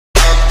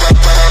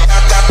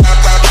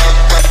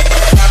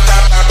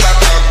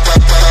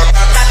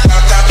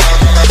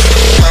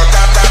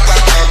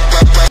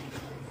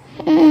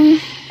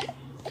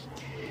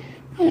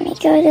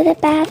go to the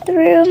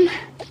bathroom.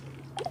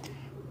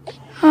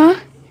 Huh?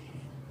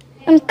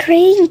 I'm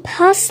craving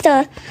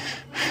pasta.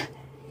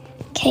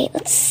 Okay,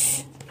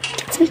 let's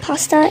get some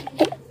pasta.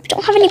 I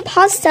don't have any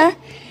pasta.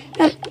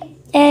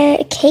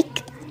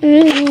 Cake.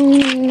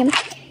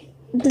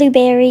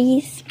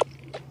 Blueberries.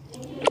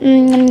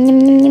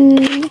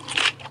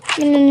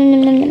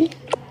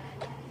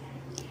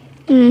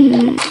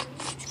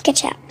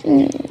 Ketchup.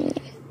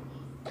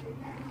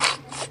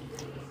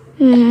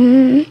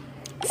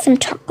 Some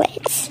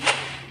chocolates.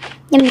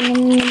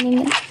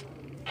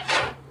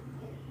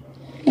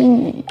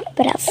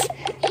 What else?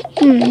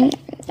 I'm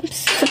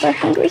super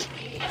hungry.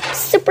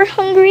 Super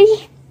hungry.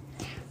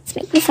 Let's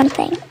make me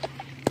something.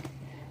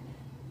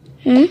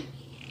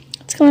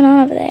 What's going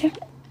on over there?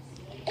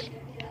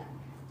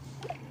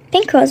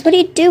 Pinkrose, what are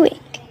you doing?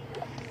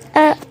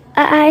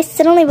 I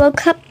suddenly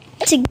woke up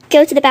to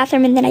go to the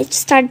bathroom and then I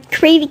just started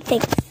craving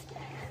things.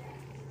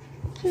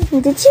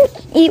 Did you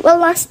eat well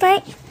last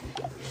night?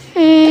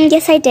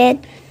 Yes, I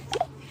did.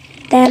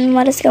 Then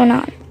what is going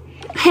on?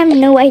 I have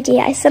no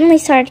idea. I suddenly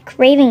started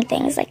craving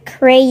things like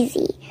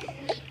crazy.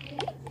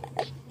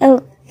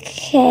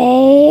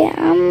 Okay,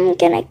 I'm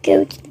gonna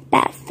go to the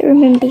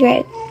bathroom and be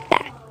right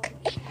back.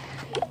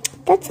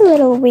 That's a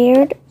little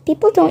weird.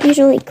 People don't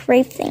usually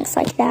crave things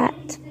like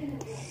that.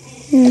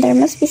 There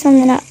must be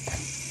something up.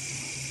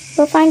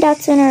 We'll find out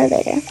sooner or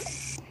later.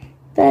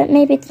 But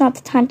maybe it's not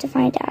the time to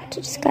find out.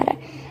 I just gotta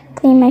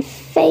clean my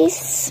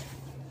face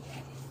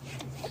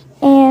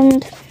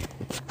and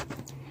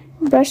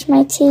brush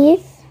my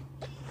teeth.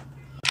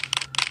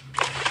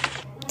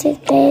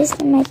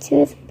 Toothpaste and my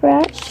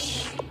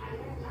toothbrush.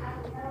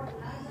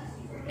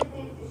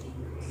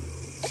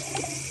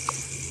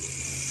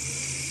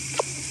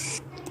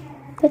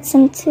 Put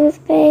some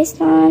toothpaste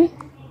on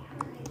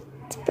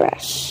to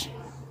brush.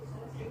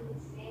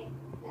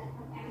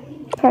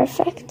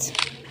 Perfect.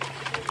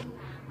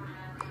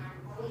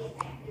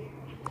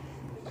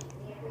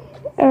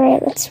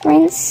 Alright, let's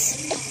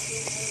rinse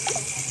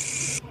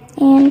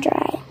and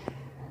dry.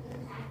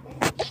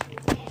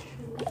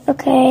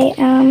 Okay,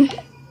 I'm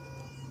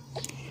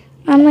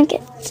gonna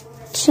get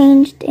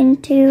changed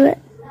into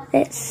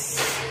this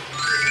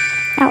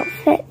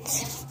outfit.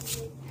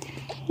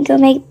 Go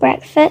make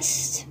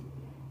breakfast.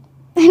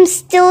 I'm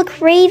still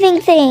craving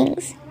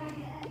things.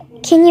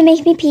 Can you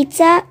make me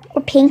pizza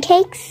or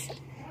pancakes?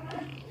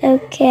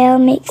 Okay, I'll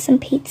make some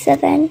pizza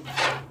then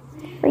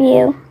for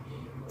you.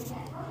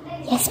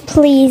 Yes,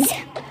 please.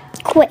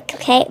 Quick,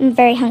 okay? I'm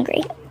very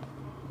hungry.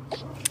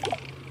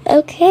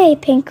 Okay,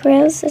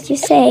 Pinkrose, as you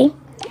say.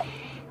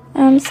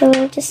 So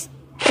we'll just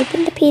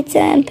open the pizza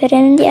and put it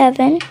in the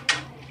oven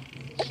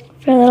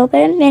for a little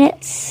bit of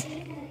minutes.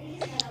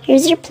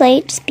 Here's your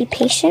plate. Just be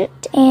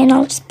patient, and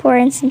I'll just pour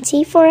in some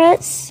tea for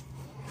us.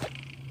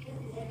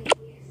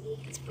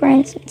 Let's pour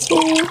in some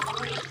tea.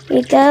 Here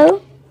you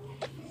go.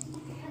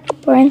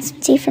 Pour in some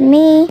tea for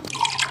me.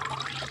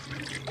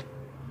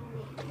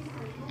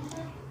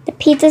 The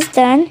pizza's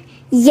done.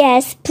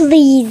 Yes,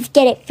 please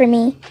get it for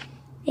me.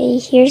 Hey,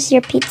 here's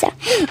your pizza.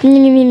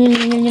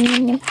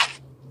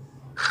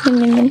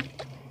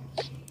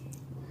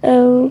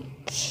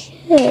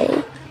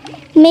 Okay.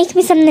 Make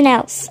me something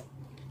else.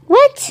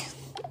 What?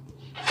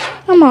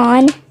 Come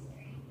on.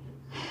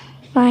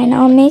 Fine,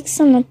 I'll make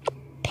some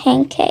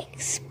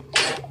pancakes.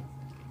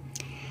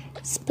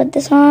 Let's put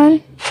this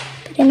on.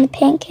 Put in the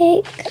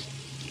pancake.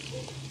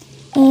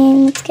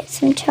 And let's get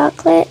some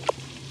chocolate.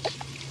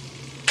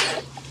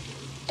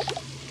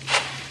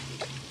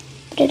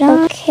 Put it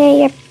on. Okay,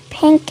 your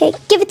pancake.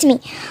 Give it to me.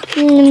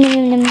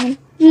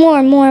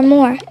 More, more,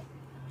 more.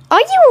 Are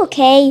you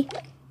okay?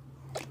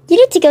 You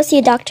need to go see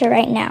a doctor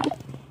right now.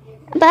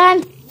 But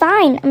I'm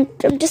fine. I'm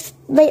just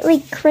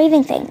lately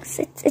craving things.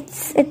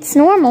 It's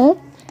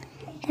normal.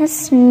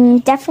 It's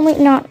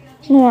definitely not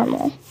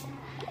normal.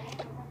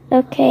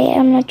 Okay,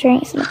 I'm gonna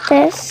drink some of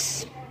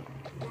this.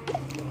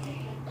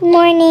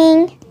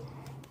 Morning.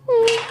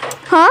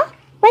 Huh?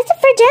 Why's the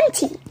fridge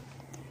empty?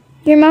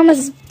 Your mom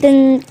has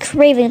been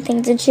craving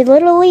things and she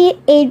literally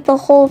ate the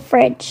whole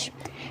fridge.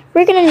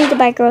 We're gonna need to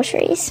buy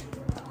groceries.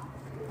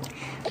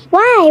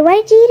 Why?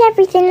 Why did you eat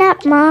everything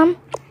up, Mom?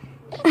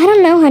 I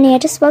don't know, honey. I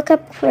just woke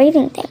up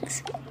craving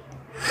things.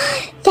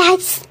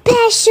 That's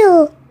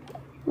special.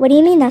 What do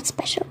you mean that's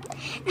special?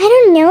 I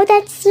don't know.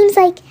 That seems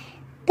like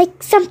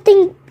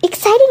something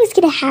exciting is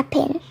gonna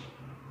happen.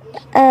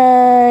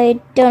 I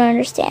don't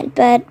understand,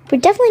 but we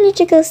definitely need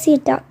to go see a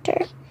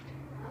doctor.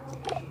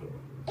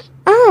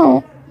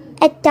 Oh,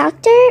 a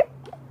doctor?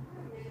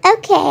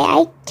 Okay,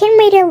 I can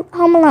wait at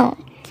home alone.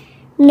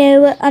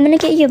 No, I'm gonna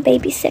get you a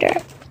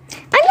babysitter.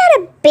 I'm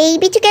not a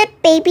baby to get a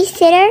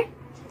babysitter.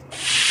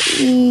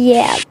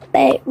 Yeah,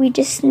 but we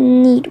just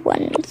need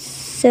one,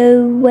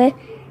 so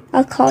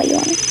I'll call you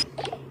one.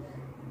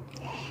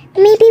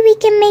 Maybe we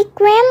can make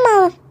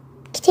Grandma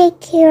take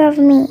care of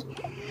me.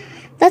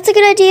 That's a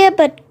good idea,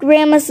 but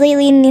Grandma's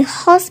lately in the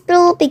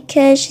hospital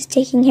because she's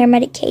taking her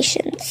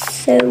medications.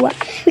 So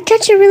we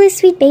got you a really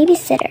sweet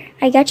babysitter.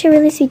 I got you a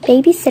really sweet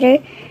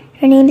babysitter.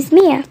 Her name is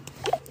Mia.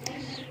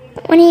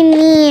 What do you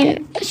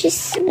mean? She's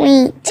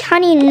sweet. How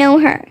do you know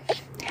her?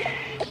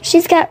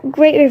 She's got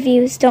great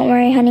reviews. Don't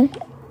worry, honey.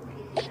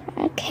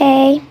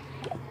 Okay.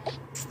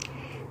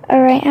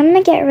 Alright, I'm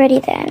gonna get ready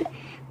then.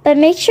 But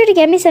make sure to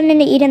get me something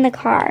to eat in the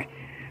car.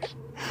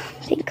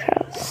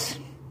 Pinkrose.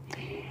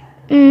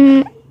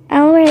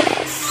 I'll wear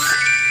this.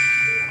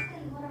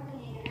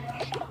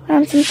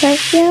 Some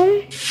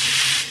perfume.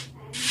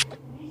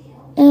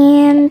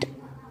 And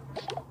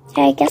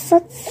I guess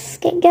let's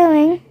get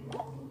going.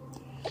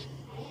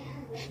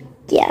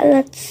 Yeah,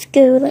 let's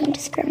go. Let me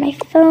just grab my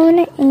phone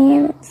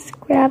and let's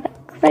grab a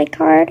credit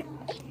card.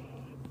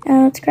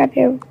 And let's grab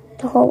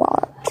the whole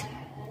wallet.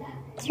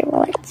 It's your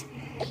wallet.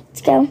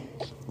 Let's go.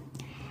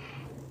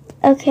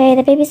 Okay,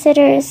 the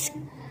babysitter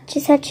she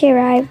said she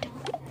arrived.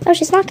 Oh,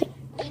 she's knocking.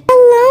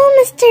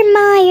 Hello, Mr.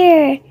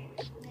 Meyer.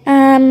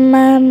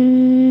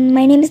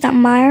 My name is not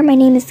Meyer. My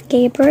name is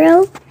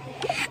Gabriel.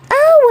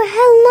 Oh,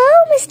 hello,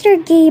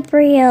 Mr.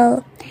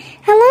 Gabriel.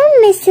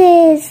 Hello,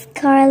 Mrs.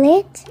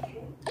 Scarlett.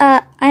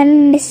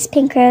 I'm Mrs.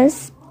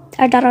 Pinkrose.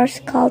 Our daughter's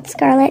called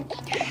Scarlett.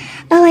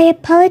 Oh, I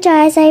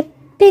apologize. I've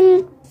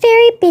been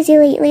very busy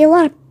lately. A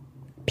lot of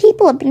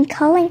people have been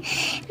calling.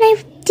 And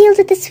I've dealt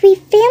with a sweet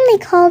family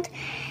called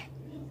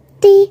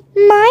the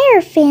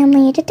Meyer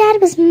family. The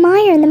dad was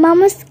Meyer and the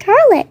mom was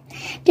Scarlett.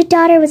 The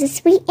daughter was a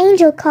sweet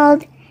angel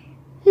called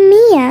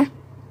Mia.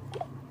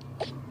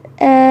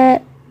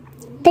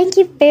 Thank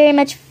you very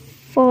much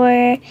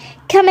for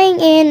coming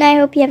in. I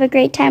hope you have a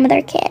great time with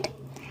our kid.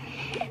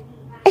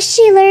 Is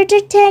she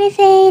allergic to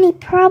anything? Any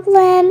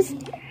problems?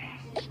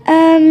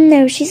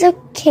 No, she's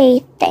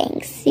okay,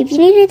 thanks. If you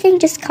need anything,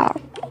 just call.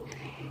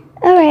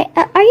 Alright,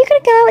 are you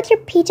gonna go out with your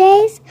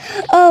PJs?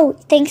 Oh,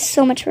 thanks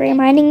so much for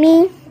reminding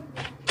me.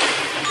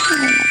 Oh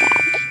my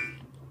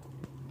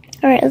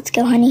god. Alright, let's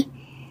go, honey.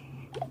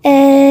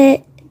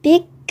 Be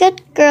a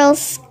good girl,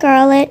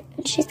 Scarlett.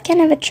 She's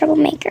kind of a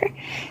troublemaker.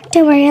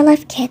 Don't worry, I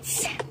love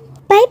kids.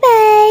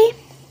 Bye-bye.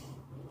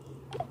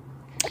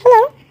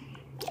 Hello.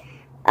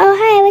 Oh,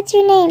 hi, what's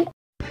your name?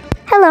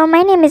 Hello,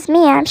 my name is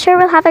Mia. I'm sure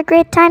we'll have a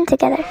great time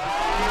together.